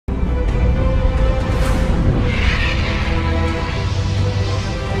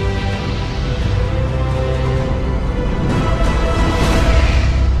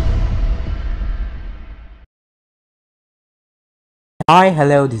Hi,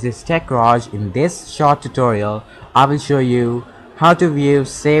 hello, this is Tech Raj. In this short tutorial, I will show you how to view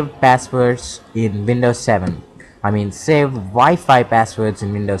saved passwords in Windows 7. Saved Wi-Fi passwords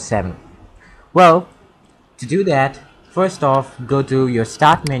in Windows 7. Well, to do that, first off, go to your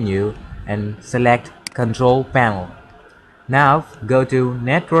Start menu and select Control Panel. Now, go to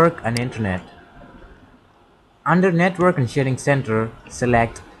Network and Internet. Under Network and Sharing Center,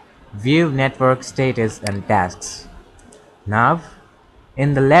 select View Network Status and Tasks. Now,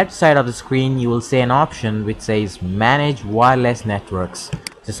 in the left side of the screen, you will see an option which says Manage Wireless Networks.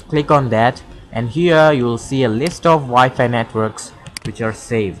 Just click on that, and here you will see a list of Wi-Fi networks which are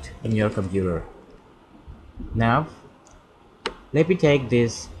saved in your computer. Now, let me take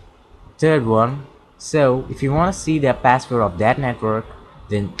this third one. So, if you want to see the password of that network,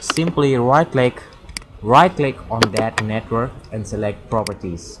 then simply right click on that network and select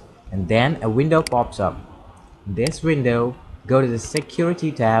Properties, and then a window pops up. In this window, go to the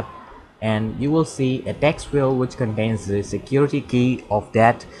Security tab, and you will see a text field which contains the security key of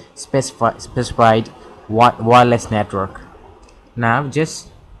that specified wireless network. Now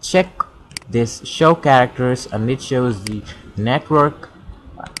just check this show characters, and it shows the network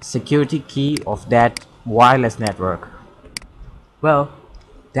security key of that wireless network. Well,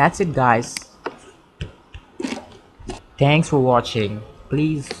 that's it guys. Thanks for watching.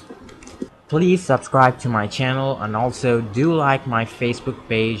 Please subscribe to my channel, and also do like my Facebook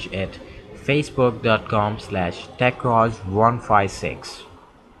page at facebook.com/techraj156.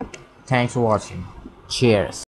 Thanks for watching. Cheers.